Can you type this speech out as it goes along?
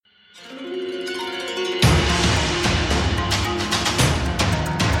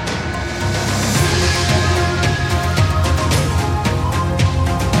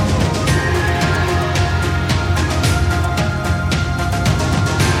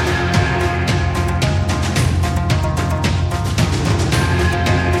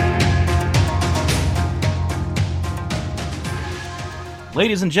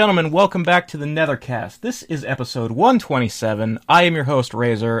Ladies and gentlemen, welcome back to the Nethercast. This is episode 127. I am your host,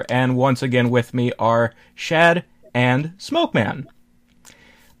 Razor, and once again with me are Shad and Smokeman.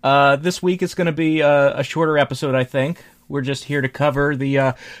 This week it's going to be a shorter episode, I think. We're just here to cover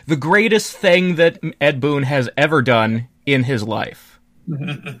the greatest thing that Ed Boon has ever done in his life.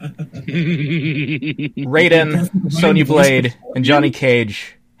 Raiden, Sonya Blade, and Johnny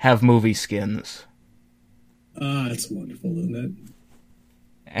Cage have movie skins. It's wonderful, isn't it?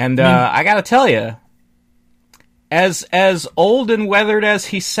 And I gotta tell you, as old and weathered as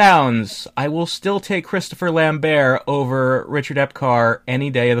he sounds, I will still take Christopher Lambert over Richard Epcar any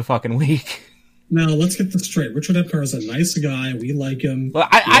day of the fucking week. Now, let's get this straight. Richard Epcar is a nice guy. We like him. Well,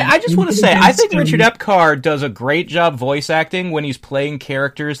 I just want to say, I think Richard Epcar does a great job voice acting when he's playing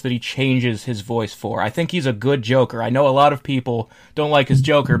characters that he changes his voice for. I think he's a good Joker. I know a lot of people don't like his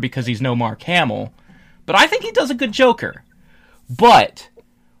Joker because he's no Mark Hamill, but I think he does a good Joker. But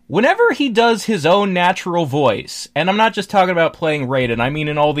whenever he does his own natural voice, and I'm not just talking about playing Raiden, I mean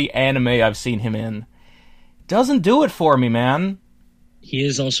in all the anime I've seen him in, doesn't do it for me, man. He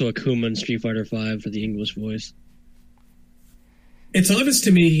is also Akuma in Street Fighter V for the English voice. It's obvious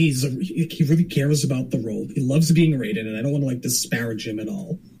to me he really cares about the role. He loves being Raiden, and I don't want to disparage him at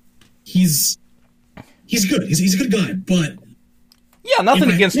all. He's good. He's a good guy, but yeah, nothing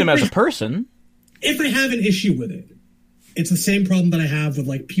against him as a person. If I have an issue with it, it's the same problem that I have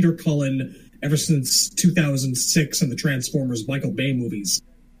with Peter Cullen ever since 2006 and the Transformers Michael Bay movies.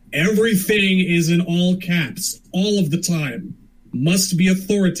 Everything is in all caps, all of the time. Must be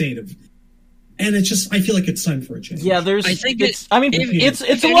authoritative. And I feel like it's time for a change. Yeah, a lot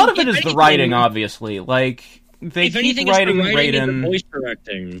of it is the writing, obviously. They keep writing Raiden. Voice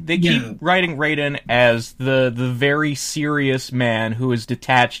directing. They keep writing Raiden as the very serious man who is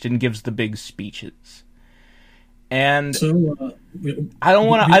detached and gives the big speeches. And I don't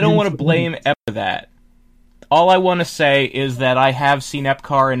want to blame Ep for that. All I want to say is that I have seen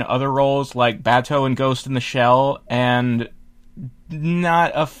Epcar in other roles like Bato and Ghost in the Shell, and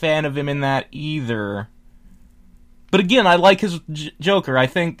not a fan of him in that either. But again, I like his Joker. I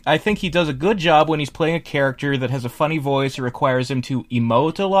think he does a good job when he's playing a character that has a funny voice or requires him to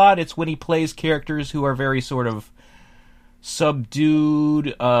emote a lot. It's when he plays characters who are very sort of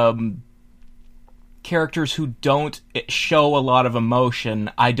subdued, characters who don't show a lot of emotion.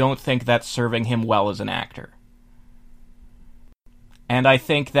 I don't think that's serving him well as an actor. And I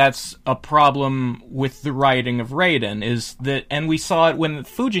think that's a problem with the writing of Raiden, is that, and we saw it when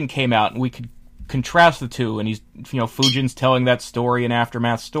Fujin came out, and we could contrast the two, and Fujin's telling that story in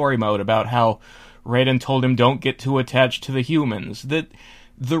Aftermath story mode about how Raiden told him don't get too attached to the humans. That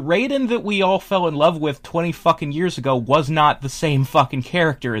the Raiden that we all fell in love with 20 fucking years ago was not the same fucking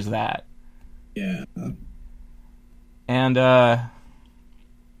character as that. Yeah. And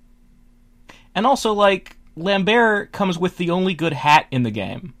also, Lambert comes with the only good hat in the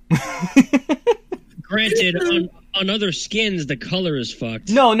game. Granted, on other skins, the color is fucked.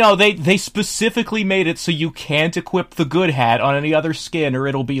 No, they specifically made it so you can't equip the good hat on any other skin, or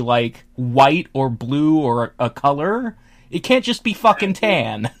it'll be, white or blue or a color. It can't just be fucking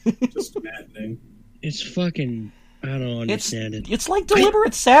tan. Just maddening. It's fucking... I don't understand it. It's like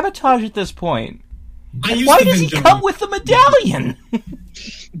deliberate sabotage at this point. Why does he come with the medallion?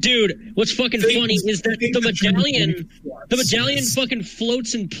 Dude, what's fucking funny is that the medallion fucking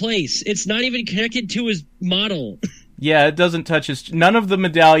floats in place. It's not even connected to his model. Yeah, it doesn't touch none of the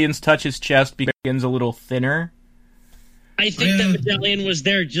medallions touch his chest because it's a little thinner. I think that medallion was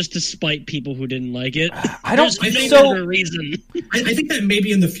there just to spite people who didn't like it. I don't There's no other reason. I think that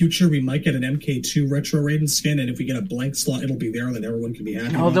maybe in the future we might get an MK2 retro Raiden skin, and if we get a blank slot, it'll be there, and then everyone can be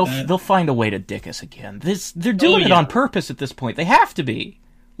happy. No, they'll find a way to dick us again. They're doing it on purpose at this point. They have to be.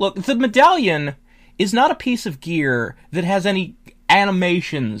 Look, the medallion is not a piece of gear that has any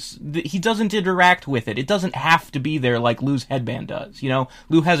animations. He doesn't interact with it. It doesn't have to be there like Lu's headband does.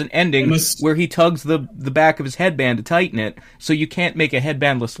 Lu has an ending where he tugs the back of his headband to tighten it, so you can't make a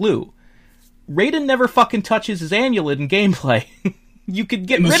headbandless Lu. Raiden never fucking touches his amulet in gameplay. You could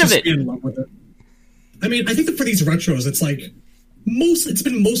get rid of it. Be in love with it. I mean, I think that for these retros, it's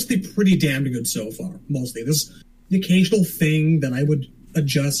been mostly pretty damn good so far. Mostly. There's the occasional thing that I would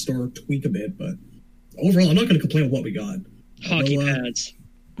adjust or tweak a bit, but overall, I'm not going to complain with what we got. Hockey pads.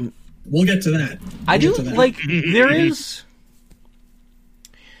 We'll get to that. There is...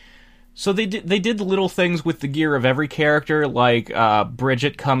 So they did little things with the gear of every character,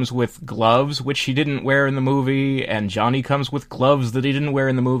 Bridget comes with gloves, which she didn't wear in the movie, and Johnny comes with gloves that he didn't wear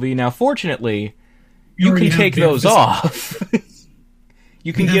in the movie. Now, fortunately, you can take those off.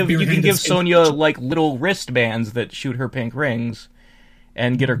 You can give Sonya little wristbands that shoot her pink rings,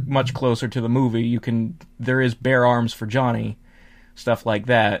 and get her much closer to the movie. There is bare arms for Johnny, stuff like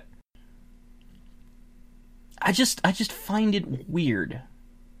that. I just find it weird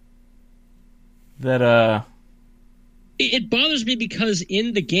that It bothers me because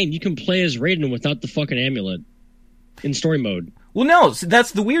in the game you can play as Raiden without the fucking amulet in story mode. Well, no,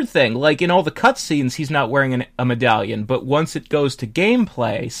 that's the weird thing. Like, in all the cutscenes, he's not wearing a medallion, but once it goes to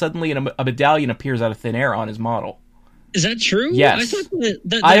gameplay, suddenly a medallion appears out of thin air on his model. Is that true? Yes.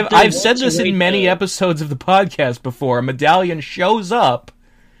 I thought I've said this in many episodes of the podcast before. A medallion shows up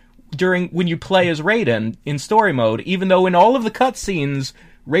when you play as Raiden in story mode, even though in all of the cutscenes,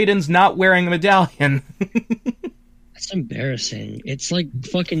 Raiden's not wearing a medallion. That's embarrassing. It's like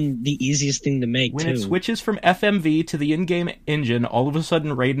fucking the easiest thing to make, When it switches from FMV to the in-game engine, all of a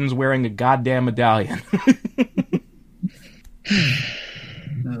sudden Raiden's wearing a goddamn medallion.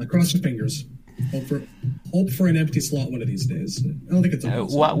 Cross your fingers. Hope for an empty slot one of these days. I don't think it's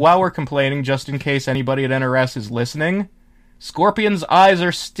while we're complaining, just in case anybody at NRS is listening, Scorpion's eyes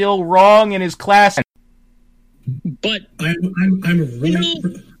are still wrong in his class. But I'm really.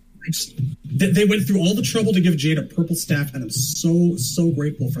 They went through all the trouble to give Jade a purple staff, and I'm so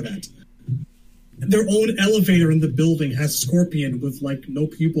grateful for that. Their own elevator in the building has Scorpion with, like, no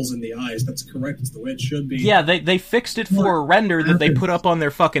pupils in the eyes. That's correct. It's the way it should be. Yeah, they fixed it for a render that they put up on their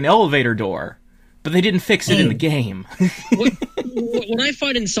fucking elevator door, but they didn't fix it in the game. What I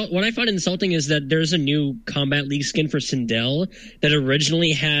find insulting is that there's a new Combat League skin for Sindel that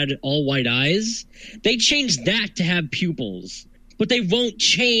originally had all white eyes. They changed that to have pupils, but they won't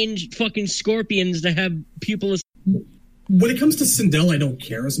change fucking Scorpions to have pupils. When it comes to Sindel, I don't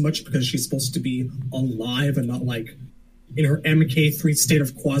care as much because she's supposed to be alive and not, like, in her MK3 state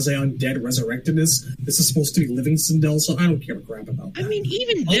of quasi-undead resurrectedness. This is supposed to be living Sindel, so I don't care a crap about that. I mean,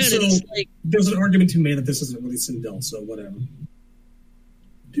 even then, also, it's like... there's an argument to be made that this isn't really Sindel, so whatever.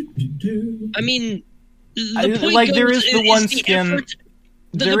 I mean, there is the one skin...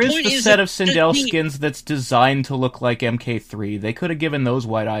 There is the set of Sindel skins that's designed to look like MK3. They could have given those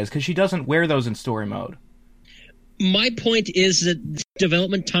white eyes, because she doesn't wear those in story mode. My point is that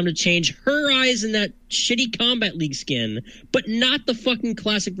development time to change her eyes in that shitty Combat League skin, but not the fucking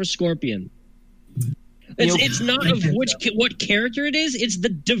classic for Scorpion. It's not of what character it is, it's the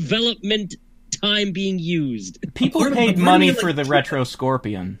development time being used. People paid money for the retro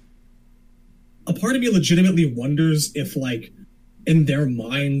Scorpion. A part of me legitimately wonders if, like, in their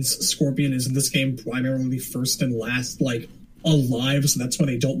minds, Scorpion is in this game primarily first and last, like, alive, so that's why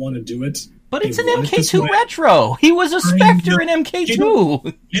they don't want to do it. But it's an MK2 retro! He was a Spectre in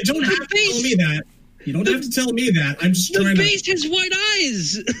MK2! You don't have to tell me that. You don't have to tell me that. I'm just trying to... The base has white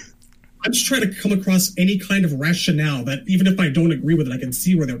eyes! I'm just trying to come across any kind of rationale that, even if I don't agree with it, I can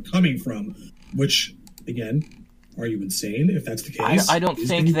see where they're coming from. Which, again... Are you insane if that's the case? I don't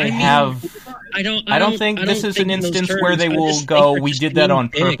think they have... I don't think this is an instance where they will go, we did that on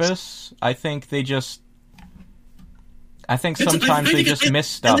purpose. I think they just... I think sometimes they just miss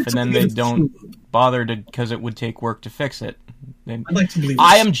stuff and then they don't bother to, because it would take work to fix it.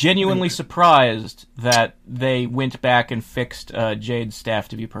 I am genuinely surprised that they went back and fixed Jade's staff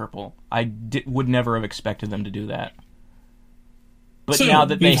to be purple. I would never have expected them to do that. But now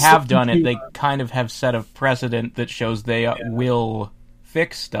that they have done it, they kind of have set a precedent that shows they will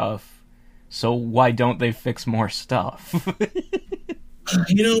fix stuff. So why don't they fix more stuff?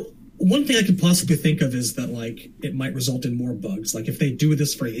 One thing I could possibly think of is that, like, it might result in more bugs. Like, if they do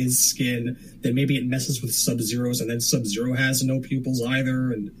this for his skin, then maybe it messes with Sub-Zero's, and then Sub-Zero has no pupils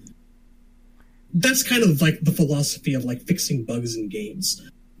either, and that's kind of, like, the philosophy of, like, fixing bugs in games.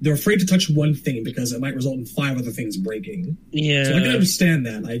 They're afraid to touch one thing because it might result in 5 other things breaking. Yeah. So I can understand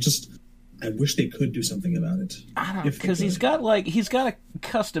that. I wish they could do something about it. I don't know, because he's got a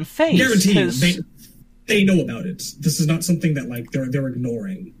custom face. Guaranteed. They know about it. This is not something that, like, they're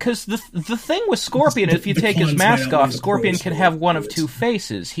ignoring. Because the thing with Scorpion, if you take his mask off, Scorpion can have one of two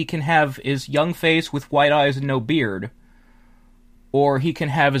faces. He can have his young face with white eyes and no beard, or he can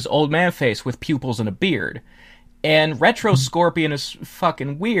have his old man face with pupils and a beard. And Retro Scorpion is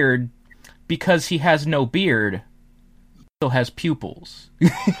fucking weird because he has no beard, still has pupils.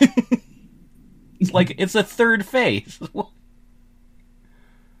 It's like, it's a third face.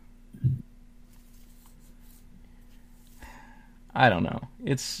 I don't know.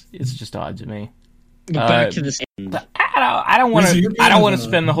 It's just odd to me. Back to this. I don't want to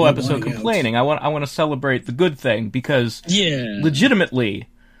spend the whole episode complaining. I want to celebrate the good thing because legitimately,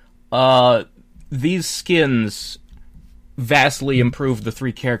 these skins vastly improved the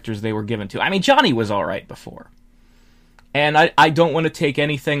 3 characters they were given to. I mean, Johnny was all right before, and I don't want to take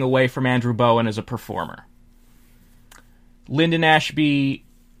anything away from Andrew Bowen as a performer. Lyndon Ashby,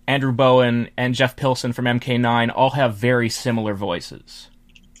 Andrew Bowen, and Jeff Pilson from MK9 all have very similar voices.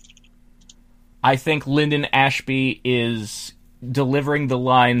 I think Lyndon Ashby is delivering the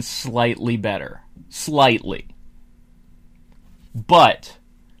lines slightly better. Slightly. But,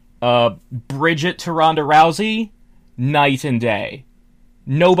 Bridget to Ronda Rousey, night and day.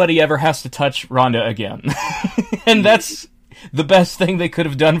 Nobody ever has to touch Ronda again. And that's the best thing they could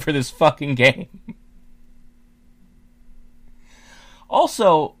have done for this fucking game.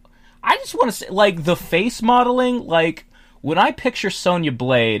 Also, I just want to say, like, the face modeling, like, when I picture Sonya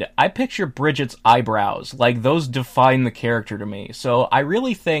Blade, I picture Bridget's eyebrows. Like, those define the character to me. So I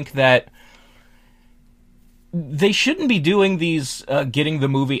really think that they shouldn't be doing these, getting the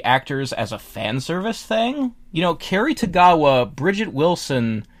movie actors as a fan service thing. You know, Cary Tagawa, Bridget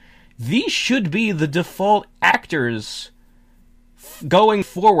Wilson, these should be the default actors going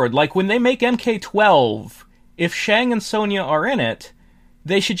forward. Like, when they make MK12, if Shang and Sonya are in it,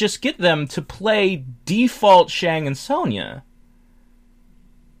 they should just get them to play default Shang and Sonya.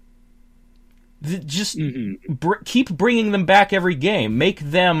 Just keep bringing them back every game. Make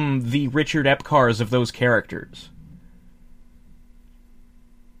them the Richard Epcars of those characters.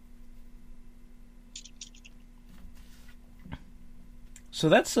 So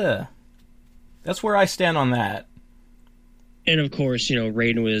that's where I stand on that. And of course, you know,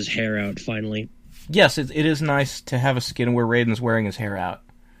 Raiden with his hair out finally. Yes, it is nice to have a skin where Raiden's wearing his hair out.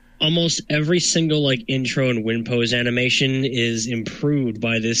 Almost every single, like, intro and win pose animation is improved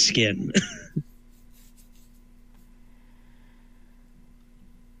by this skin.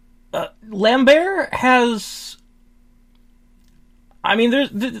 Lambert has... I mean,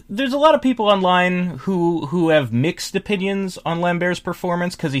 there's a lot of people online who have mixed opinions on Lambert's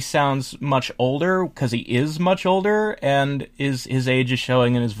performance because he sounds much older, because he is much older, and his age is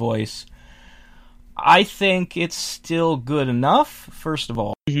showing in his voice. I think it's still good enough, first of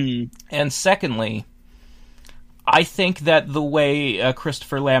all. Mm-hmm. And secondly, I think that the way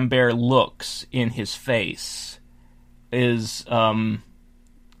Christopher Lambert looks in his face is, how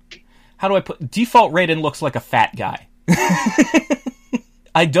do I put... Default Raiden looks like a fat guy.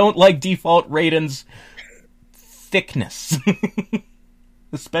 I don't like Default Raiden's thickness.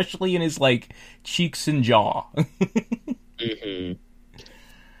 Especially in his, like, cheeks and jaw. Mm-hmm.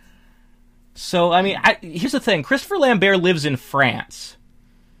 So, I mean, here's the thing. Christopher Lambert lives in France.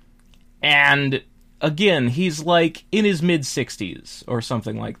 And, again, he's, like, in his mid-60s or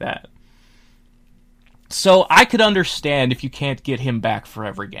something like that. So, I could understand if you can't get him back for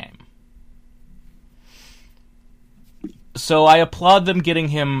every game. So, I applaud them getting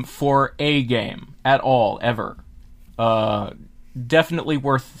him for a game at all, ever. Definitely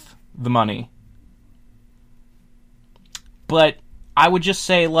worth the money. But I would just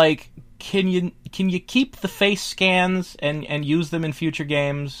say, like, can you keep the face scans and use them in future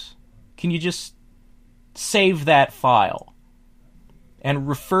games? Can you just save that file and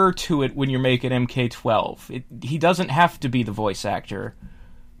refer to it when you're making MK12? He doesn't have to be the voice actor,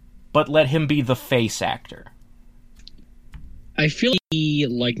 but let him be the face actor. I feel the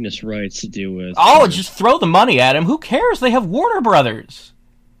likeness rights to do with... Oh, just throw the money at him. Who cares? They have Warner Brothers.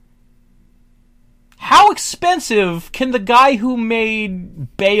 How expensive can the guy who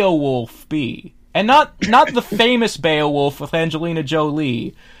made Beowulf be? And not the famous Beowulf with Angelina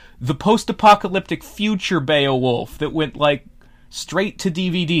Jolie. The post-apocalyptic future Beowulf that went, like, straight to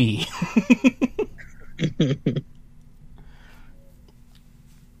DVD.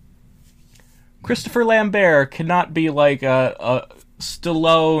 Christopher Lambert cannot be like a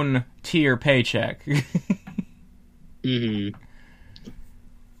Stallone tier paycheck. Mm-hmm.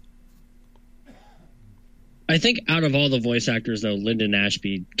 I think out of all the voice actors, though, Lyndon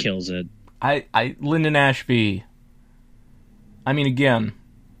Ashby kills it. Lyndon Ashby. I mean, again,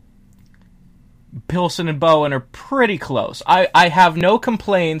 Pilson and Bowen are pretty close. I have no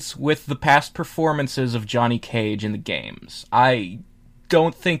complaints with the past performances of Johnny Cage in the games. I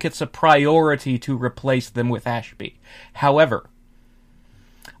don't think it's a priority to replace them with Ashby. However,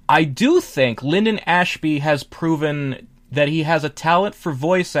 I do think Lyndon Ashby has proven that he has a talent for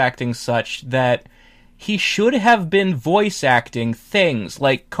voice acting such that he should have been voice acting things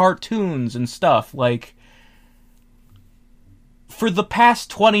like cartoons and stuff, like, for the past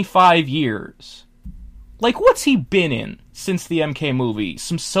 25 years. Like, what's he been in since the MK movie?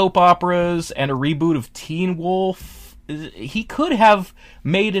 Some soap operas and a reboot of Teen Wolf? He could have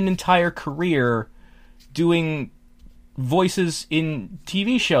made an entire career doing voices in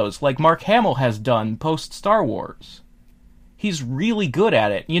TV shows like Mark Hamill has done post-Star Wars. He's really good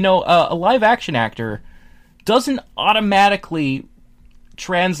at it. You know, a live-action actor doesn't automatically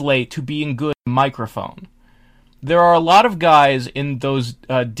translate to being good at microphone. there are a lot of guys in those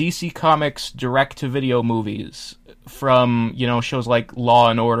DC Comics direct-to-video movies from, shows like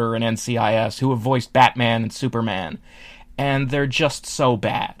Law and Order and NCIS who have voiced Batman and Superman, and they're just so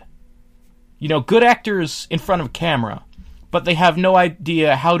bad. Good actors in front of a camera, but they have no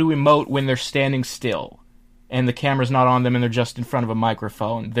idea how to emote when they're standing still, and the camera's not on them and they're just in front of a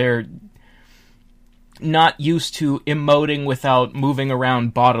microphone. They're not used to emoting without moving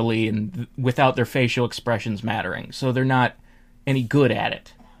around bodily and without their facial expressions mattering, so they're not any good at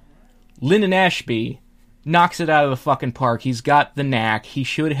it. Lyndon Ashby knocks it out of the fucking park. He's got the knack. He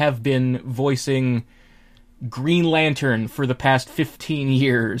should have been voicing Green Lantern for the past 15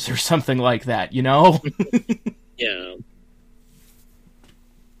 years or something like that, Yeah.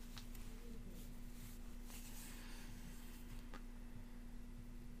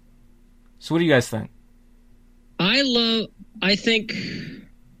 So what do you guys think? I think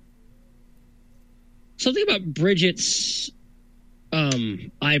something about Bridget's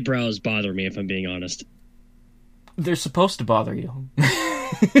eyebrows bother me, if I'm being honest. They're supposed to bother you.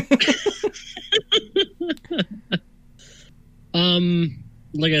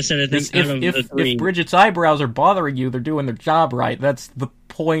 Like I said, I think if Bridget's eyebrows are bothering you, they're doing their job right. That's the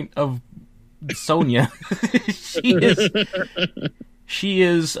point of Sonya. She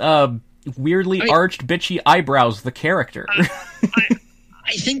is weirdly arched, bitchy eyebrows, the character.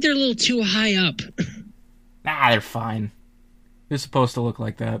 I think they're a little too high up. Nah, they're fine. They're supposed to look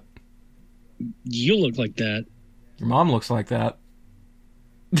like that. You look like that. Your mom looks like that.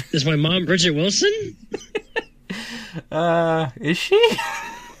 Is my mom Bridget Wilson? Is she?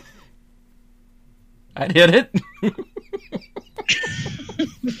 I'd hit it.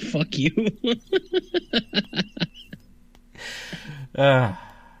 Fuck you.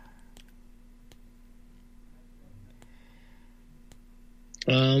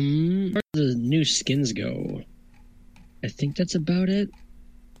 Where the new skins go? I think that's about it.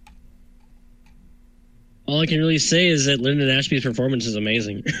 All I can really say is that Lyndon Ashby's performance is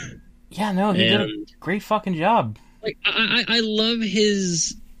amazing. Yeah, no, he did a great fucking job. Like, I love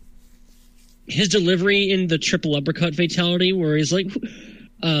his delivery in the triple uppercut fatality, where he's like, who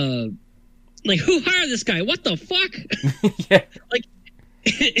hired this guy? What the fuck? Yeah, like,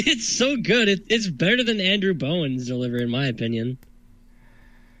 it's so good. It's better than Andrew Bowen's delivery, in my opinion.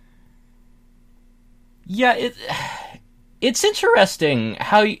 Yeah, it's interesting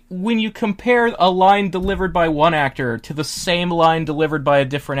how when you compare a line delivered by one actor to the same line delivered by a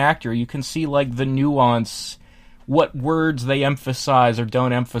different actor, you can see like the nuance, what words they emphasize or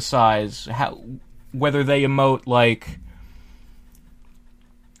don't emphasize, whether they emote like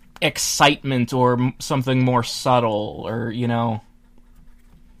excitement or something more subtle, or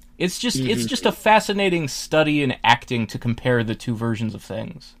it's just a fascinating study in acting to compare the two versions of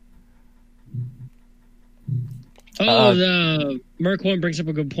things. Mark One brings up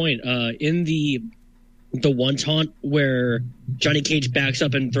a good point. In the one taunt where Johnny Cage backs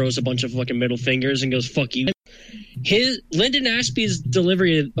up and throws a bunch of fucking middle fingers and goes "fuck you," Lyndon Ashby's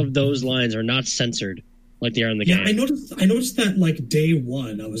delivery of those lines are not censored like they are in the game. Yeah, I noticed that like day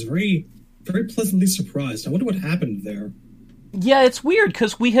one. I was very, very pleasantly surprised. I wonder what happened there. Yeah, it's weird,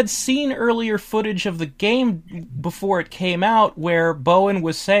 because we had seen earlier footage of the game before it came out where Bowen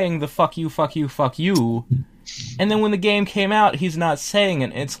was saying the "fuck you, fuck you, fuck you," and then when the game came out, he's not saying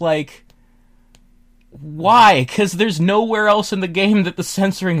it. It's like, why? Because there's nowhere else in the game that the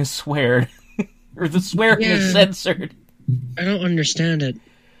censoring is sweared. Or the swearing is censored. I don't understand it.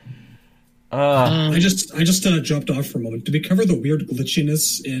 I just dropped off for a moment. Did we cover the weird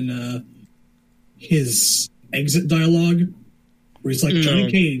glitchiness in his exit dialogue? Where he's like,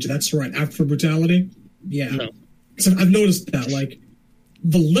 Johnny Cage, that's right, after brutality? Yeah. No. So I've noticed that, like,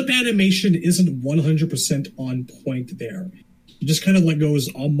 the lip animation isn't 100% on point there. It just kind of like goes,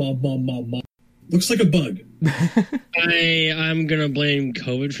 looks like a bug. I'm going to blame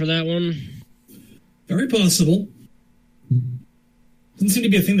COVID for that one. Very possible. Doesn't seem to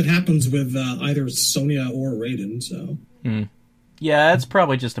be a thing that happens with either Sonya or Raiden, so... Yeah, it's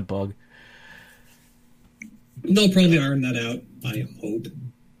probably just a bug. They'll probably iron that out, I hope.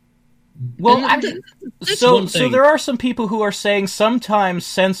 Well, so there are some people who are saying sometimes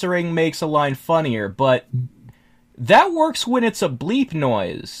censoring makes a line funnier, but that works when it's a bleep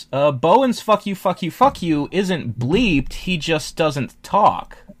noise. Bowen's "fuck you, fuck you, fuck you" isn't bleeped, he just doesn't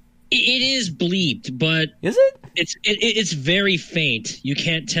talk. It is bleeped, but... Is it? It's very faint. You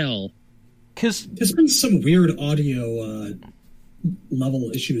can't tell. Because there's been some weird audio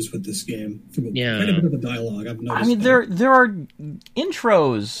level issues with this game. Yeah. Quite a bit of the dialogue, I've noticed. I mean, there are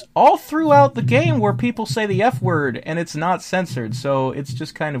intros all throughout the game where people say the F word and it's not censored, so it's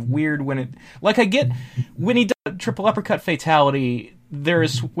just kind of weird when it... Like, I get, when he does Triple Uppercut Fatality, there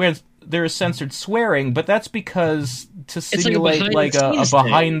is censored swearing, but that's because to simulate like a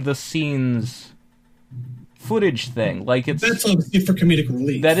behind-the-scenes footage thing. Like, it's... That's obviously for comedic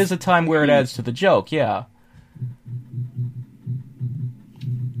relief. That is a time where it adds to the joke, yeah.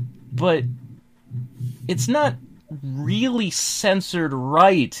 But it's not really censored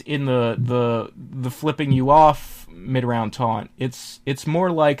right in the flipping you off mid-round taunt. It's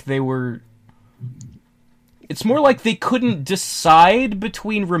more like they were... It's more like they couldn't decide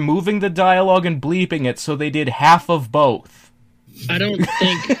between removing the dialogue and bleeping it, so they did half of both. I don't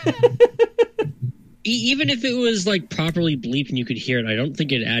think... Even if it was like properly bleeped and you could hear it, I don't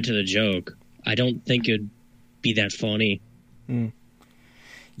think it'd add to the joke. I don't think it'd be that funny.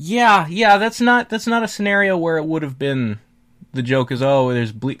 Yeah, that's not a scenario where it would have been the joke is, oh,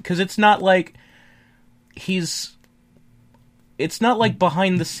 there's bleep, because it's not like it's not like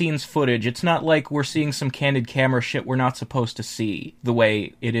behind the scenes footage. It's not like we're seeing some candid camera shit we're not supposed to see the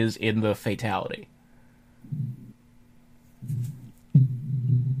way it is in the Fatality.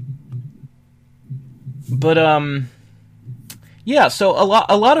 But yeah, so a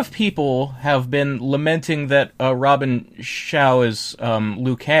lot of people have been lamenting that Robin Shou is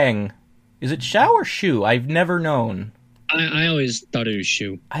Liu Kang. Is it Shou or Shu? I've never known. I always thought it was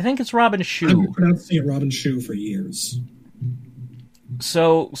Shu. I think it's Robin Shou. I've been pronouncing it Robin Shou for years.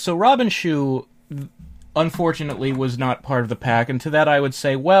 So Robin Shou, unfortunately, was not part of the pack, and to that I would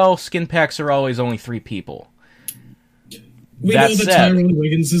say, well, skin packs are always only 3 people. We know that Tyrone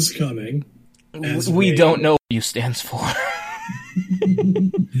Wiggins is coming. We don't know what you stands for.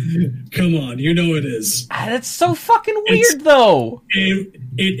 Come on, you know it is. That's so fucking weird, though.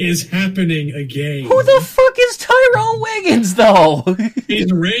 It is happening again. Who the fuck is Tyrone Wiggins, though?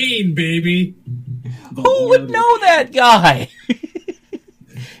 He's Rain, baby. Who would know that guy?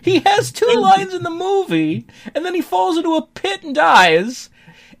 He has 2 lines in the movie, and then he falls into a pit and dies,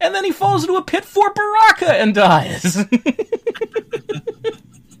 and then he falls into a pit for Baraka and dies.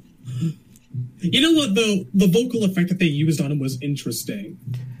 You know what, though? The vocal effect that they used on him was interesting.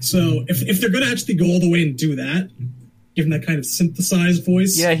 So if they're going to actually go all the way and do that, give him that kind of synthesized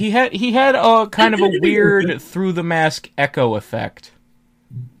voice... Yeah, he had a kind of a weird through-the-mask echo effect.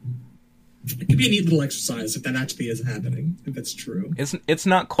 It could be a neat little exercise if that actually is happening, if that's true. It's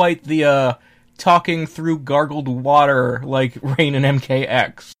not quite the talking through gargled water like Rain and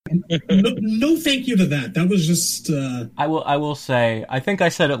MKX. No thank you to that. That was just... I will say, I think I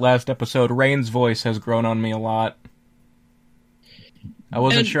said it last episode, Rain's voice has grown on me a lot. I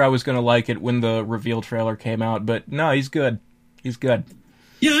wasn't sure I was going to like it when the reveal trailer came out, but no, he's good. He's good.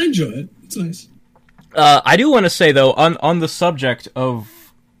 Yeah, I enjoy it. It's nice. I do want to say, though, on the subject of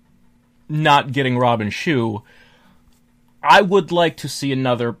not getting Robin Shou, I would like to see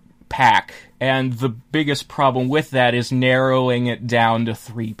another pack, and the biggest problem with that is narrowing it down to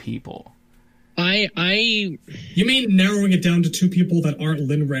 3 people. You mean narrowing it down to 2 people that aren't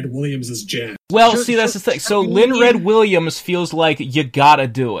Lynn Red Williams as Jack? Well, see, that's the thing. So Lynn Red Williams feels like you gotta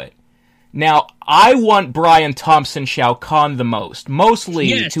do it. Now, I want Brian Thompson Shao Kahn the most.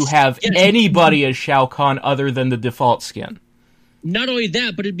 Mostly to have anybody as Shao Kahn other than the default skin. Not only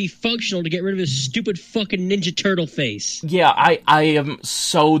that, but it'd be functional to get rid of his stupid fucking Ninja Turtle face. Yeah, I am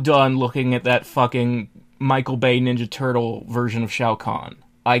so done looking at that fucking Michael Bay Ninja Turtle version of Shao Kahn.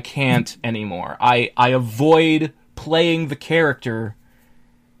 I can't anymore. I avoid playing the character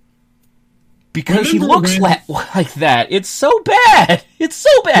because he looks like that. It's so bad. It's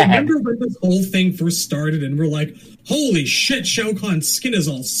so bad. Remember when this whole thing first started and we're like, holy shit, Shao Kahn's skin is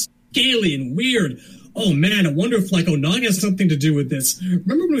all scaly and weird. Oh man, I wonder if like Onag has something to do with this.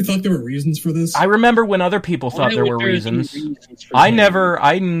 Remember when we thought there were reasons for this? I remember when other people thought there were reasons. I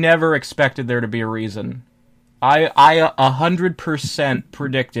never expected there to be a reason. I 100%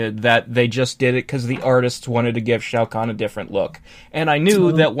 predicted that they just did it because the artists wanted to give Shao Kahn a different look. And I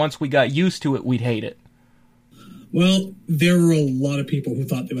knew that once we got used to it, we'd hate it. Well, there were a lot of people who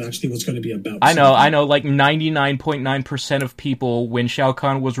thought it actually was going to be about I know, like 99.9% of people, when Shao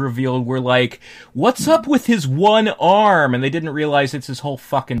Kahn was revealed, were like, what's up with his one arm? And they didn't realize it's his whole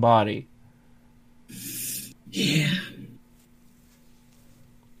fucking body. Yeah.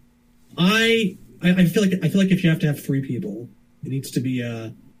 I feel like if you have to have 3 people, it needs to be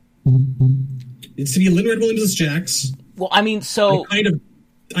Lynn Red Williams as Jax. Well, I mean, so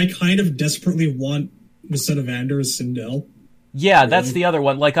I kind of desperately want Miss Evander as Sindel. Yeah, that's the other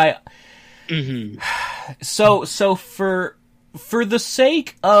one. Like So for for the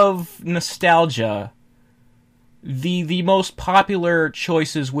sake of nostalgia, the most popular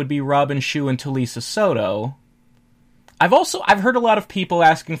choices would be Robin Shou and Talisa Soto. I've heard a lot of people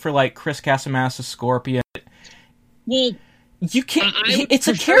asking for like Chris Casamassa Scorpion. Well, you can't. It's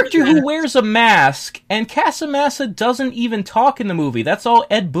a character who wears a mask, and Casamassa doesn't even talk in the movie. That's all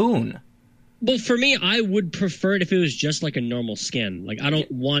Ed Boon. Well, for me, I would prefer it if it was just like a normal skin. Like, I don't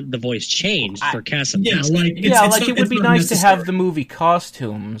want the voice changed for Casamassa. It would be nice to have the movie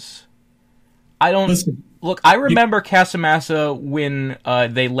costumes. I don't... Look, I remember Casamassa when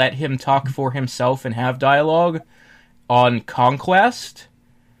they let him talk for himself and have dialogue on Conquest.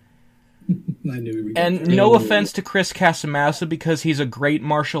 And no offense to Chris Casamassa, because he's a great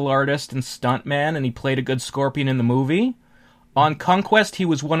martial artist and stuntman, and he played a good Scorpion in the movie. On Conquest, he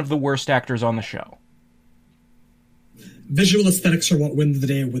was one of the worst actors on the show. Visual aesthetics are what win the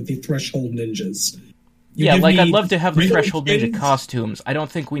day with the Threshold Ninjas. I'd love to have the Threshold Ninja costumes. I don't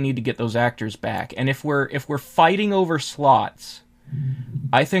think we need to get those actors back. And if we're fighting over slots,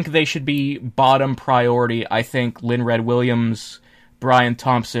 I think they should be bottom priority. I think Lynn Red Williams, Brian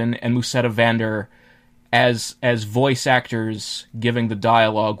Thompson, and Musetta Vander as voice actors giving the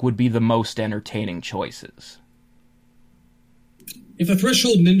dialogue would be the most entertaining choices. If the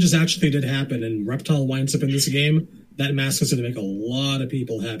Threshold Ninjas actually did happen and Reptile winds up in this game, that mask is going to make a lot of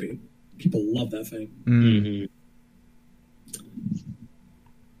people happy. People love that thing. Mm-hmm.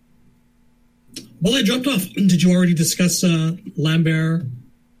 Well, I dropped off. Did you already discuss Lambert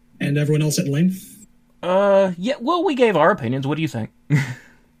and everyone else at length? Yeah, well, we gave our opinions. What do you think?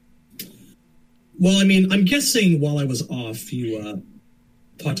 Well, I mean, I'm guessing while I was off, you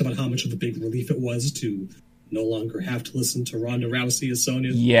talked about how much of a big relief it was to no longer have to listen to Ronda Rousey as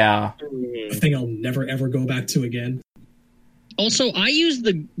Sonya. Yeah. A thing I'll never, ever go back to again. Also, I use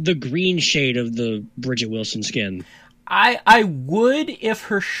the green shade of the Bridget Wilson skin. I would if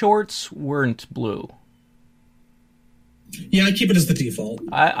her shorts weren't blue. Yeah, I keep it as the default.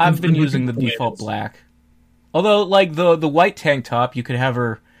 I've been using the default black. Although, like, the white tank top, you could have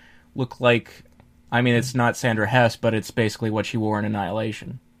her look like... I mean, it's not Sandra Hess, but it's basically what she wore in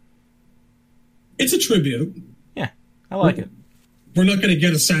Annihilation. It's a tribute. Yeah, I like it. We're not going to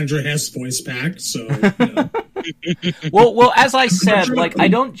get a Sandra Hess voice pack, so... You know. well, as I said, like, I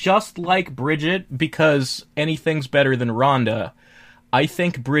don't just like Bridget because anything's better than Ronda. I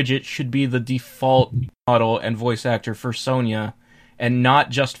think Bridget should be the default model and voice actor for Sonya, and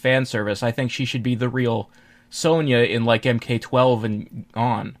not just fan service. I think she should be the real Sonya in, like, MK12 and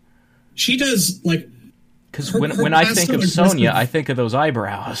on. She does, like... Because when I think of Sonya, I think of those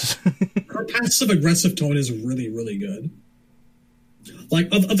eyebrows. Her passive-aggressive tone is really, really good. Like,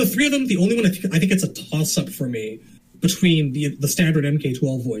 of the three of them, the only one I think it's a toss-up for me between the standard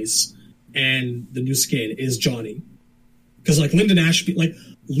MK12 voice and the new skin is Johnny. Because, like, Lyndon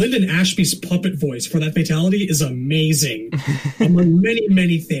Ashby's puppet voice for that fatality is amazing. Among many,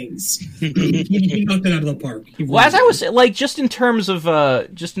 many things. He knocked it out of the park. Well, as I was like, just in terms of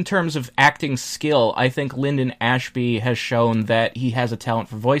acting skill, I think Lyndon Ashby has shown that he has a talent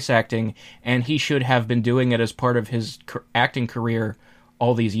for voice acting, and he should have been doing it as part of his acting career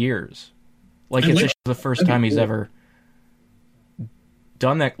all these years. Like, it's the first time he's ever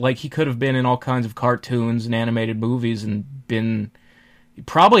done that. Like, he could have been in all kinds of cartoons and animated movies and he'd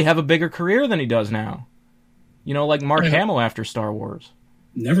probably have a bigger career than he does now. You know, like Mark Hamill after Star Wars.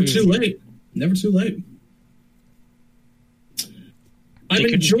 Never too late. Never too late. I'm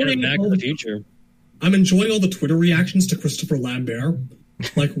enjoying all the future. I'm enjoying all the Twitter reactions to Christopher Lambert.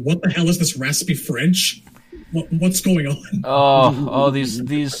 Like, what the hell is this raspy French? What's going on? Oh,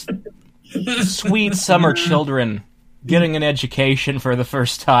 these sweet summer children getting an education for the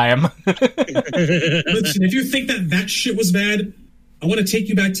first time. Listen, if you think that shit was bad, I want to take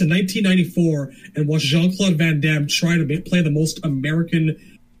you back to 1994 and watch Jean-Claude Van Damme try to play the most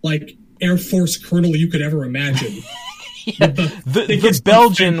American, like, Air Force colonel you could ever imagine. Yeah, the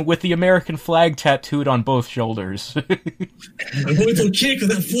Belgian with the American flag tattooed on both shoulders. I'm going to kick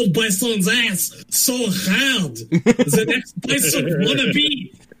that full bison's ass so hard. The next bison wanna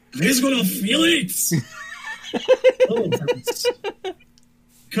be. He's gonna feel it.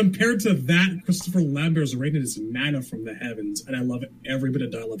 Compared to that, Christopher Lambert's rated as manna from the heavens, and I love every bit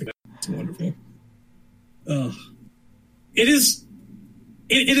of dialogue. It's wonderful. It is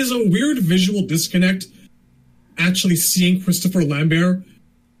a weird visual disconnect. Actually seeing Christopher Lambert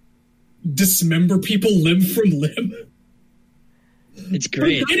dismember people limb from limb. It's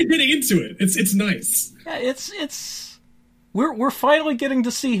great. I'm kind of getting into it. It's nice. Yeah, it's we're finally getting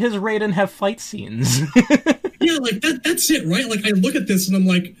to see his Raiden have fight scenes. Yeah, like that's it, right? Like, I look at this and I'm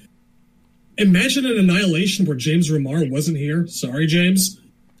like, Imagine an Annihilation where James Remar wasn't here. Sorry, James.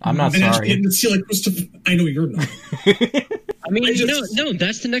 I'm not sorry. And see, like, Christopher... I know you're not. I mean, no,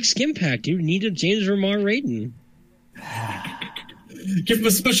 that's the next skin pack, dude. Need a James Remar Raiden. Give him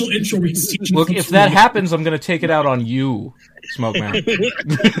a special intro where he's teaching. Look, if that happens, I'm going to take it out on you, Smoke Man. What?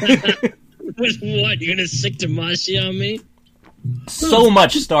 You're going to sick Damashi on me? So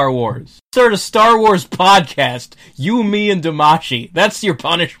much Star Wars. Start a Star Wars podcast. You, me, and Damashi. That's your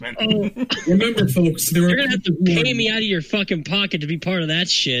punishment. Oh, remember, folks, you're going to have to pay me out of your fucking pocket to be part of that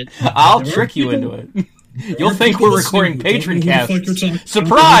shit. I'll trick you into it. You'll think we're recording patron casts.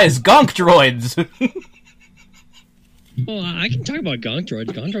 Surprise! Gonk droids! Oh, I can talk about Gonk droids.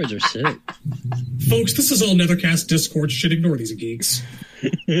 Gonk droids are sick. Folks, this is all Nethercast Discord. Should ignore these geeks.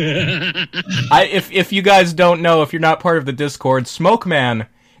 If you guys don't know, if you're not part of the Discord, Smoke Man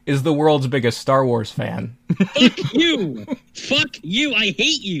is the world's biggest Star Wars fan. Fuck you! Fuck you! I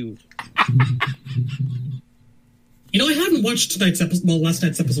hate you! You know, I haven't watched last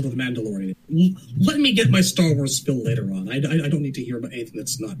night's episode of The Mandalorian. Let me get my Star Wars spill later on. I don't need to hear about anything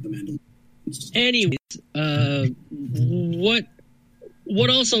that's not The Mandalorian. Anyways, what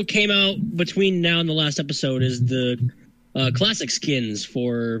also came out between now and the last episode is the classic skins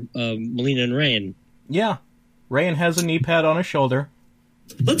for Melina and Rain. Yeah, Rain has a knee pad on his shoulder.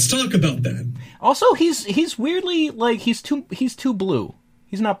 Let's talk about that. Also, he's weirdly like he's too blue.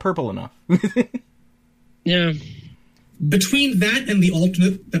 He's not purple enough. Yeah. Between that and the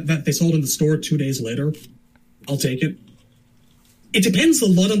alternate that they sold in the store 2 days later, I'll take it. It depends a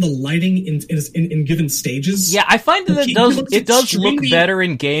lot on the lighting in given stages. Yeah, I find that it does look better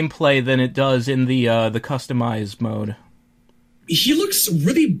in gameplay than it does in the customized mode. He looks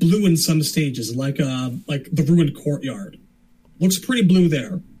really blue in some stages, like the ruined courtyard. Looks pretty blue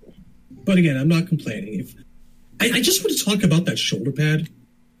there. But again, I'm not complaining. I just want to talk about that shoulder pad.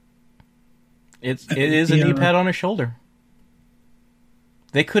 It is a knee pad on his shoulder.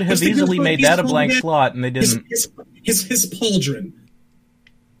 They could have easily made that a blank slot, and they didn't. His pauldron.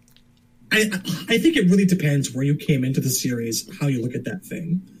 I think it really depends where you came into the series, how you look at that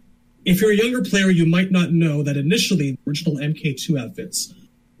thing. If you're a younger player, you might not know that initially the original MK2 outfits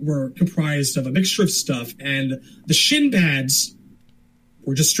were comprised of a mixture of stuff, and the shin pads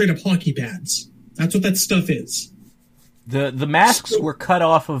were just straight up hockey pads. That's what that stuff is. The masks were cut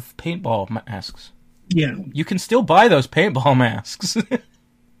off of paintball masks. Yeah. You can still buy those paintball masks.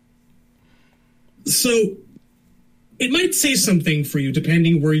 So, it might say something for you,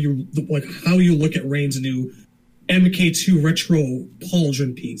 depending where how you look at Rain's new MK2 retro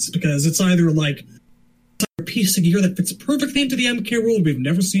pauldron piece, because it's either a piece of gear that fits perfectly into the MK world we've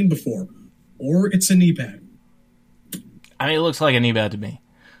never seen before, or it's a knee pad. I mean, it looks like a knee pad to me.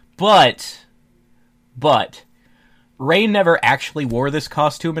 But, Rain never actually wore this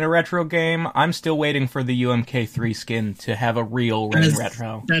costume in a retro game. I'm still waiting for the UMK3 skin to have a real Rain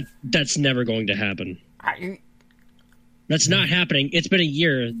retro. That's never going to happen. That's not happening. It's been a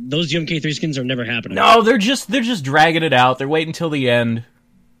year. Those UMK3 skins are never happening. No, they're just dragging it out. They're waiting until the end.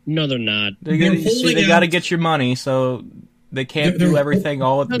 No, they're not. They got to get your money, so they can't do everything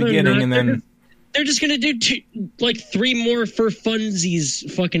all at the beginning, and then they're just gonna do 3 more for funsies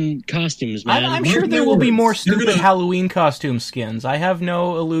fucking costumes, man. I'm sure there will be more stupid Halloween costume skins. I have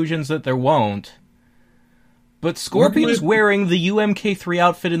no illusions that there won't. But Scorpion's wearing the UMK3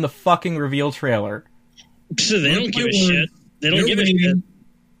 outfit in the fucking reveal trailer. So they don't give a shit. They don't give a shit.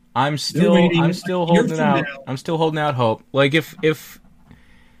 I'm still holding out. I'm still holding out hope. Like if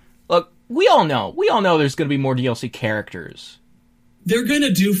look, we all know there's going to be more DLC characters. They're going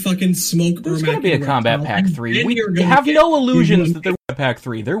to do fucking Smoke. There's going to be a Combat Pack 3. We have no illusions that there will be a Pack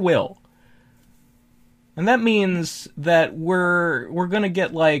 3. There will. And that means that we're going to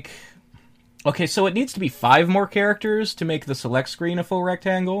get okay, so it needs to be 5 more characters to make the select screen a full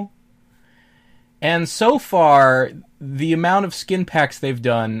rectangle. And so far, the amount of skin packs they've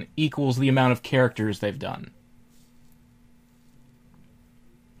done equals the amount of characters they've done.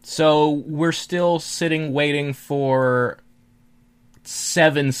 So we're still sitting waiting for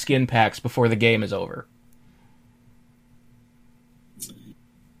 7 skin packs before the game is over.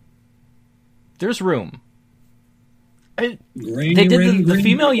 There's room. They did the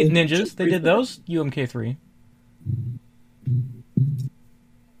female ninjas. They did those UMK3.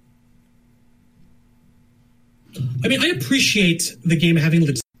 I mean, I appreciate the game having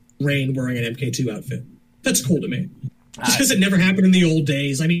Rain wearing an MK2 outfit. That's cool to me. Just because it never happened in the old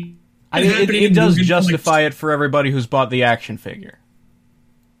days. I mean, it does justify it for everybody who's bought the action figure.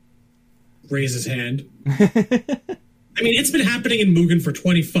 Raise his hand. I mean, it's been happening in Mugen for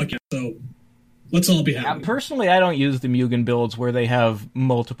 20 fucking so Let's all be happy. Personally, I don't use the Mugen builds where they have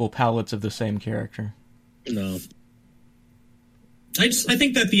multiple palettes of the same character. No. I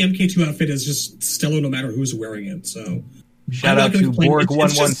think that the MK2 outfit is just stellar no matter who's wearing it, so... Shout out to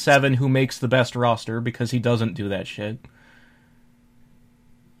Borg117 who makes the best roster, because he doesn't do that shit.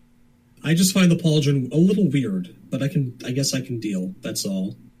 I just find the pauldron a little weird, but I guess I can deal, that's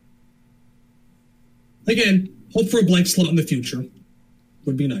all. Again, hope for a blank slot in the future.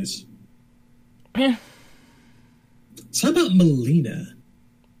 Would be nice. Eh. So how about Melina?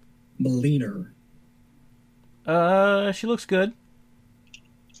 She looks good.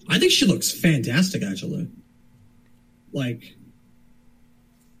 I think she looks fantastic, actually. Like,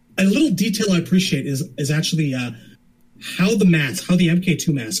 a little detail I appreciate is actually how the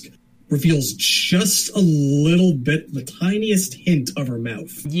MK2 mask reveals just a little bit, the tiniest hint of her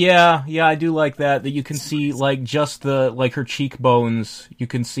mouth. Yeah, I do like that you can see, like, just her cheekbones. You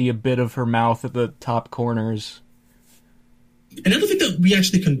can see a bit of her mouth at the top corners. And I don't think that we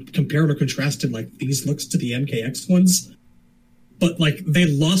actually compared or contrasted, like, these looks to the MKX ones. But, like, they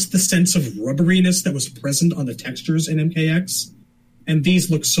lost the sense of rubberiness that was present on the textures in MKX. And these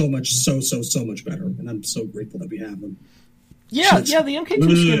look so much better. And I'm so grateful that we have them. Yeah, the MK2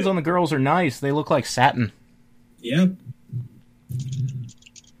 skins on the girls are nice. They look like satin. Yeah.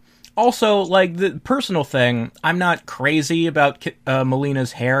 Also, like, the personal thing, I'm not crazy about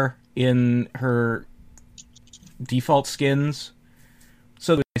Melina's hair in her default skins.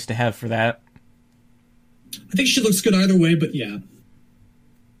 So they're nice to have for that. I think she looks good either way, but yeah.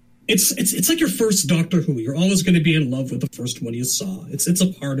 It's like your first Doctor Who. You're always going to be in love with the first one you saw. It's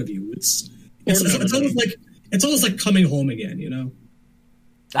a part of you. It's almost like coming home again, you know?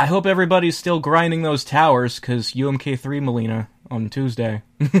 I hope everybody's still grinding those towers, because UMK3 Melina on Tuesday.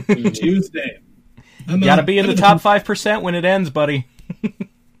 Tuesday. Gotta be in the top 5% when it ends, buddy.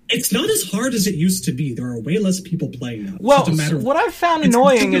 It's not as hard as it used to be. There are way less people playing now. Well, what I've found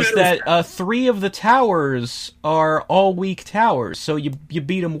annoying is that 3 of the towers are all-week towers, so you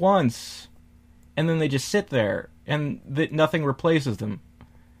beat them once, and then they just sit there, and nothing replaces them.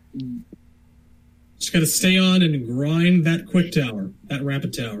 Just gotta stay on and grind that quick tower, that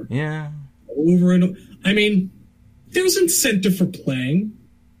rapid tower. Yeah. Over and over. I mean, there's incentive for playing.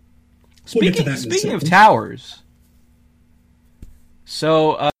 Speaking of towers...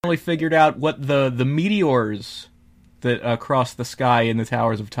 So, I only figured out what the meteors that cross the sky in the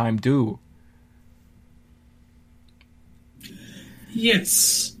Towers of Time do.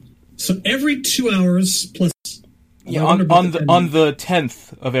 Yes. So every 2 hours plus... Yeah, on the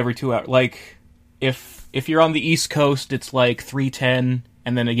 10th of every 2 hours. Like, if you're on the East Coast, it's like 3:10,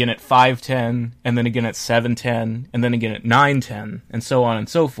 and then again at 5:10, and then again at 7:10, and then again at 9:10, and so on and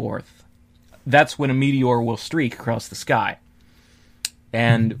so forth. That's when a meteor will streak across the sky.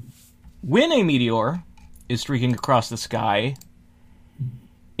 And when a meteor is streaking across the sky,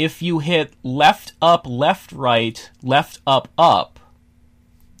 if you hit left, up, left, right, left, up,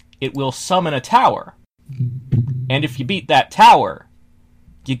 it will summon a tower. And if you beat that tower,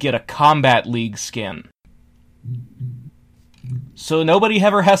 you get a Combat League skin. So nobody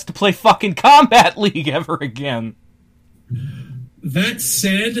ever has to play fucking Combat League ever again. That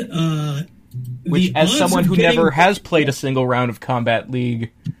said, which, as someone who never has played a single round of Combat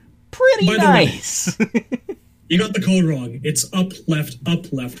League, pretty nice. You got the code wrong. It's up, left,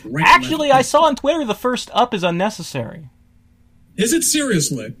 right. Actually, left, I saw on Twitter the first up is unnecessary. Is it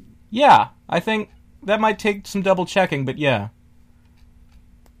seriously? Yeah, I think that might take some double checking, but yeah.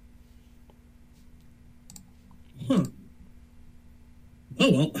 Huh.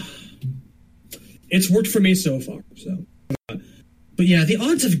 Oh well. It's worked for me so far, so... But yeah, the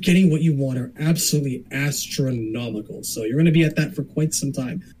odds of getting what you want are absolutely astronomical. So you're going to be at that for quite some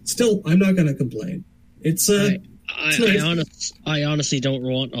time. Still, I'm not going to complain. I honestly don't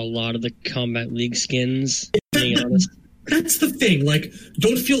want a lot of the Combat League skins. Being honest, that's the thing. Like,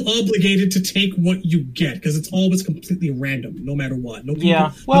 don't feel obligated to take what you get because it's always completely random, no matter what. No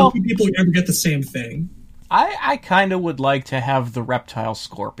people ever get the same thing. I kind of would like to have the Reptile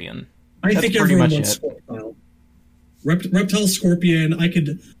Scorpion. I think everyone wants Scorpile. Reptile Scorpion, I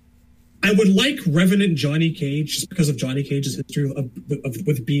would like Revenant Johnny Cage just because of Johnny Cage's history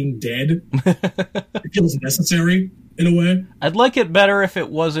with being dead. It feels necessary, in a way. I'd like it better if it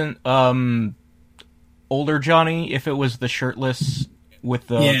wasn't older Johnny, if it was the shirtless with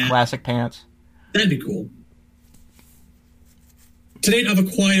the classic pants. That'd be cool. To date, I've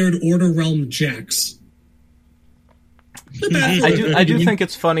acquired Order Realm Jax. I do think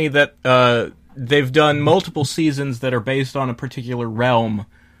it's funny that they've done multiple seasons that are based on a particular realm,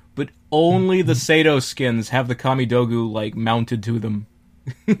 but only the Sato skins have the Kamidogu, like, mounted to them.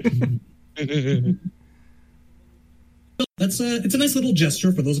 It's a nice little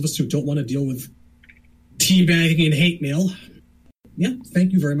gesture for those of us who don't want to deal with teabagging and hate mail. Yeah,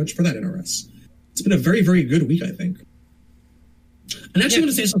 thank you very much for that, NRS. It's been a very, very good week, I think. And I actually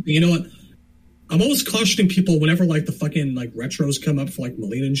want to say something. You know what? I'm always cautioning people whenever like the fucking like retros come up for like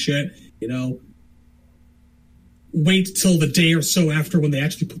Molina and shit. You know, wait till the day or so after when they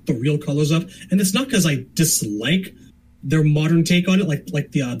actually put the real colors up. And it's not because I dislike their modern take on it,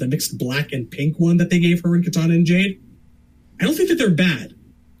 like the mixed black and pink one that they gave her in Katana and Jade. I don't think that they're bad.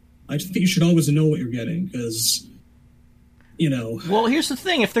 I just think you should always know what you're getting, because, you know. Well, here's the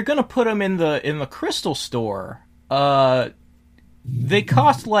thing: if they're gonna put them in the crystal store, they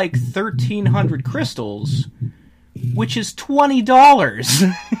cost like 1,300 crystals, which is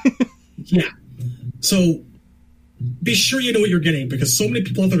 $20. Yeah. So be sure you know what you're getting, because so many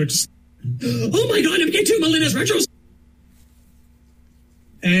people out there are just, oh my god, MK2 Molina's retros.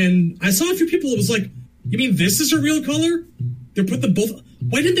 And I saw a few people that was like, you mean this is a real color? They put them both.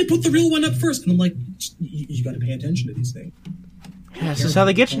 Why didn't they put the real one up first? And I'm like, you got to pay attention to these things. Yeah, this is how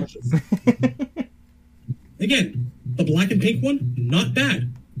they get you. Again, the black and pink one, not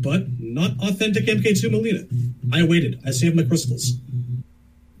bad, but not authentic MK2 Molina. I waited. I saved my crystals.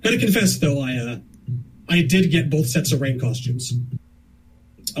 Gotta confess, though, I did get both sets of rain costumes.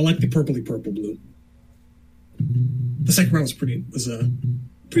 I like the purpley purple blue. The second round was pretty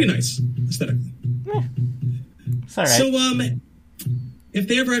nice aesthetically. Yeah. It's all right. So, if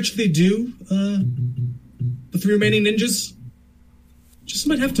they ever actually do the 3 remaining ninjas, just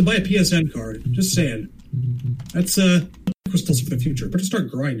might have to buy a PSN card. Just saying. That's crystals for the future. Better start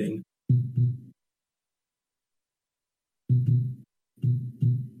grinding.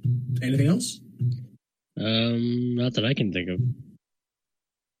 Anything else? Not that I can think of.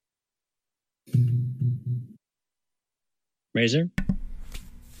 Razor?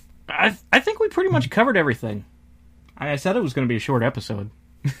 I think we pretty much covered everything. I said it was going to be a short episode.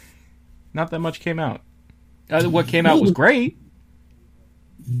 Not that much came out. What came out was great.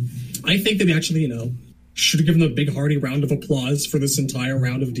 I think that we actually, should have given them a big hearty round of applause for this entire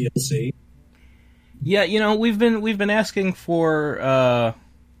round of DLC. Yeah, we've been asking for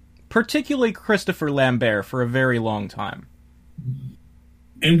particularly Christopher Lambert for a very long time.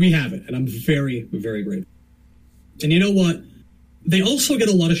 And we have it, and I'm very, very grateful. And you know what? They also get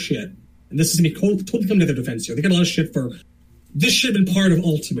a lot of shit, and this is me totally coming to their defense here. They get a lot of shit for, this should have been part of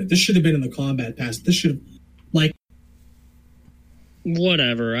Ultimate. This should have been in the Combat Pass. This should have,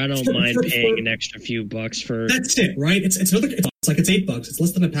 whatever. I don't mind paying an extra few bucks for. That's it, right? It's $8. It's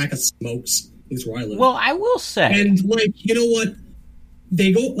less than a pack of smokes. At least where I live. Well, I will say, and you know what?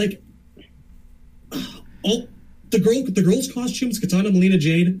 They go all the girls' costumes, Katana, Molina,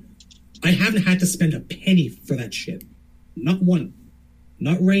 Jade. I haven't had to spend a penny for that shit. Not one.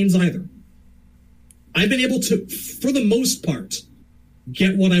 Not Reigns either. I've been able to, for the most part,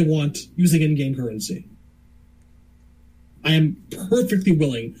 get what I want using in-game currency. I am perfectly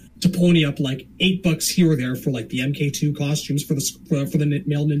willing to pony up $8 here or there for the MK2 costumes for the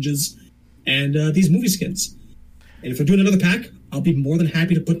male ninjas and these movie skins. And if we're doing another pack, I'll be more than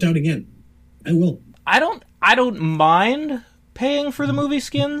happy to put down again. I will. I don't mind paying for the movie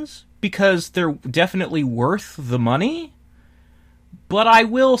skins because they're definitely worth the money. But I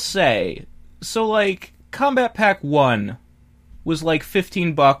will say, so Combat Pack 1 was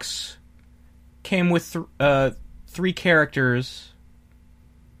 $15, came with 3 characters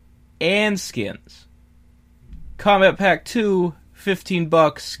and skins. Combat Pack 2,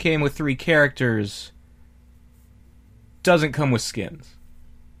 $15, came with 3 characters, doesn't come with skins.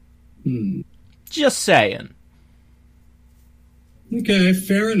 Just saying. Okay,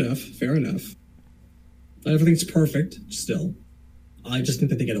 fair enough. Everything's perfect, still. I just think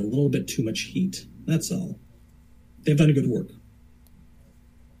that they get a little bit too much heat. That's all. They've done good work.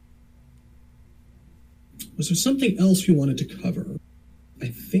 Was there something else we wanted to cover? I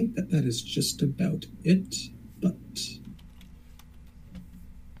think that is just about it, but...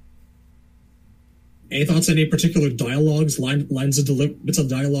 Any thoughts on any particular dialogues, lines of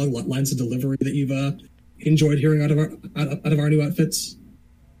dialogue, lines of delivery that you've enjoyed hearing out of our new outfits?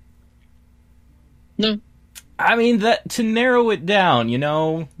 No. I mean, that to narrow it down,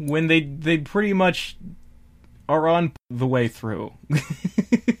 when they pretty much are on the way through. All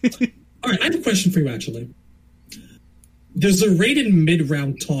right, I have a question for you, actually. There's a Raiden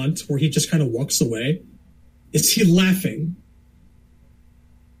mid-round taunt where he just kind of walks away. Is he laughing?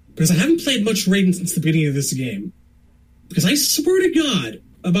 Because I haven't played much Raiden since the beginning of this game. Because I swear to God,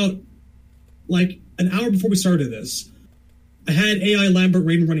 about an hour before we started this, I had AI Lambert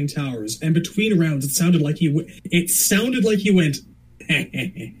Raiden running towers, and between rounds, it sounded like he went.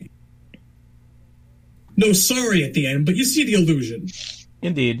 no sorry at the end, but you see the illusion.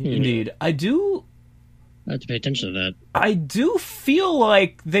 Indeed. I have to pay attention to that. I do feel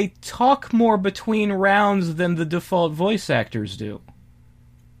like they talk more between rounds than the default voice actors do.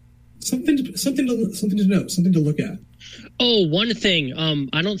 Something to note, something to look at. Oh, one thing.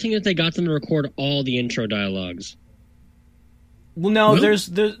 I don't think that they got them to record all the intro dialogues. Well, no,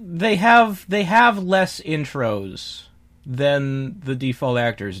 they have less intros than the default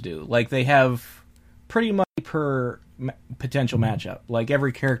actors do. Like, they have pretty much per potential matchup. Like,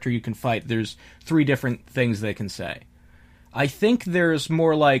 every character you can fight, there's 3 different things they can say. I think there's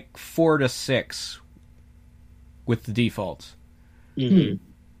more like 4 to 6 with the defaults. Mm-hmm.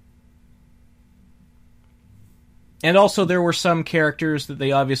 And also, there were some characters that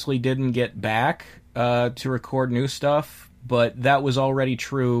they obviously didn't get back to record new stuff, but that was already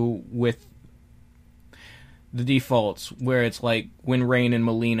true with the defaults, where it's like when Rain and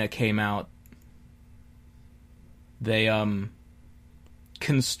Melina came out, they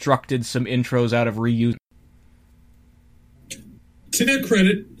constructed some intros out of reuse. To their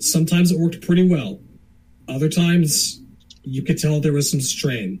credit, sometimes it worked pretty well. Other times, you could tell there was some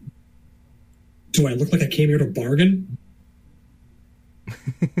strain. Do I look like I came here to bargain?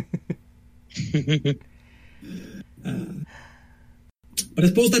 But I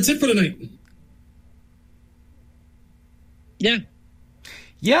suppose that's it for tonight.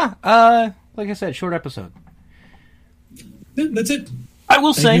 Yeah, like I said, short episode. Yeah, that's it. I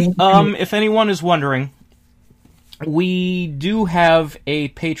will say, if anyone is wondering, we do have a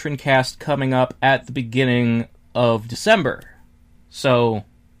patron cast coming up at the beginning of December. So,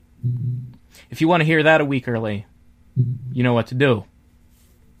 if you want to hear that a week early, you know what to do.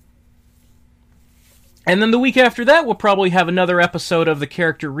 And then the week after that, we'll probably have another episode of the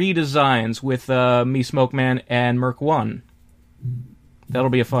character redesigns with me, Smokeman, and Merc1. That'll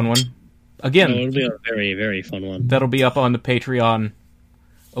be a fun one. Again, it'll be a very, very fun one. That'll be up on the Patreon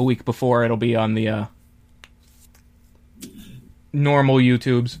a week before it'll be on the normal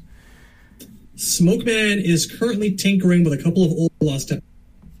YouTubes. Smokeman is currently tinkering with a couple of old lost episodes.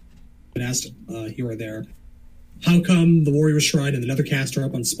 Been asked here or there, how come the Warrior Shrine and the Nethercast are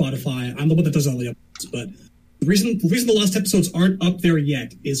up on Spotify? I'm the one that does all the uploads, but the reason the lost episodes aren't up there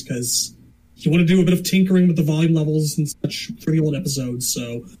yet is because he wanted to do a bit of tinkering with the volume levels and such for the old episodes.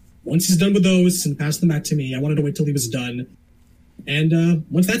 So once he's done with those and passed them back to me, I wanted to wait till he was done. And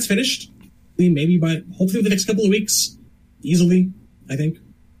once that's finished, hopefully the next couple of weeks, easily, I think,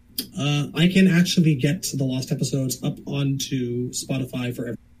 I can actually get the lost episodes up onto Spotify for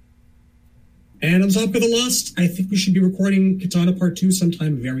everyone. And on top of the Lost, I think we should be recording Katana Part 2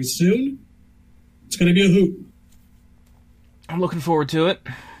 sometime very soon. It's going to be a hoot. I'm looking forward to it.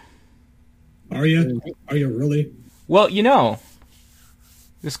 Are you? Are you really? Well,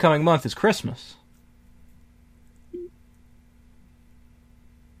 this coming month is Christmas.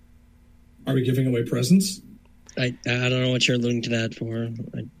 Are we giving away presents? I don't know what you're alluding to that for.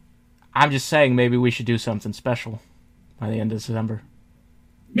 I'm just saying maybe we should do something special by the end of December.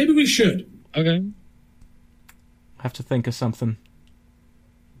 Maybe we should. Okay. I have to think of something.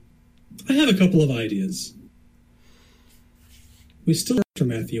 I have a couple of ideas. We still after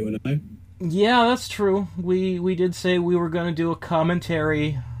Matthew and I. Yeah, that's true. We did say we were going to do a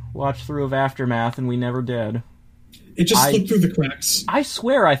commentary watch through of Aftermath, and we never did. It just slipped through the cracks. I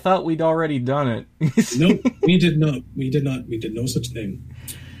swear I thought we'd already done it. Nope, we did not. We did not. We did no such thing.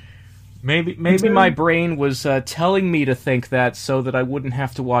 Maybe my brain was telling me to think that so that I wouldn't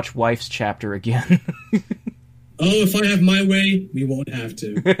have to watch Wife's chapter again. If I have my way, we won't have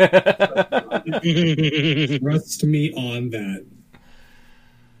to. Trust me on that.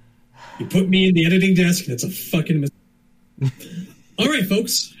 You put me in the editing desk, and it's a fucking mistake. All right,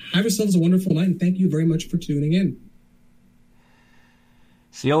 folks. Have yourselves a wonderful night, and thank you very much for tuning in.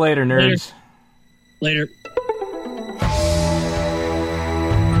 See you later, nerds. Later.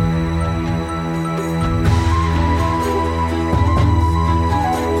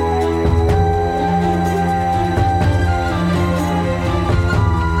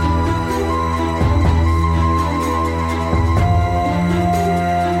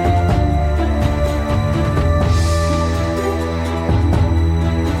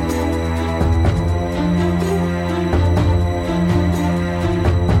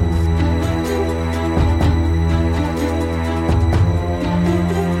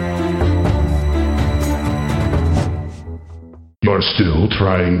 You're still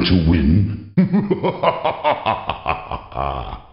trying to win?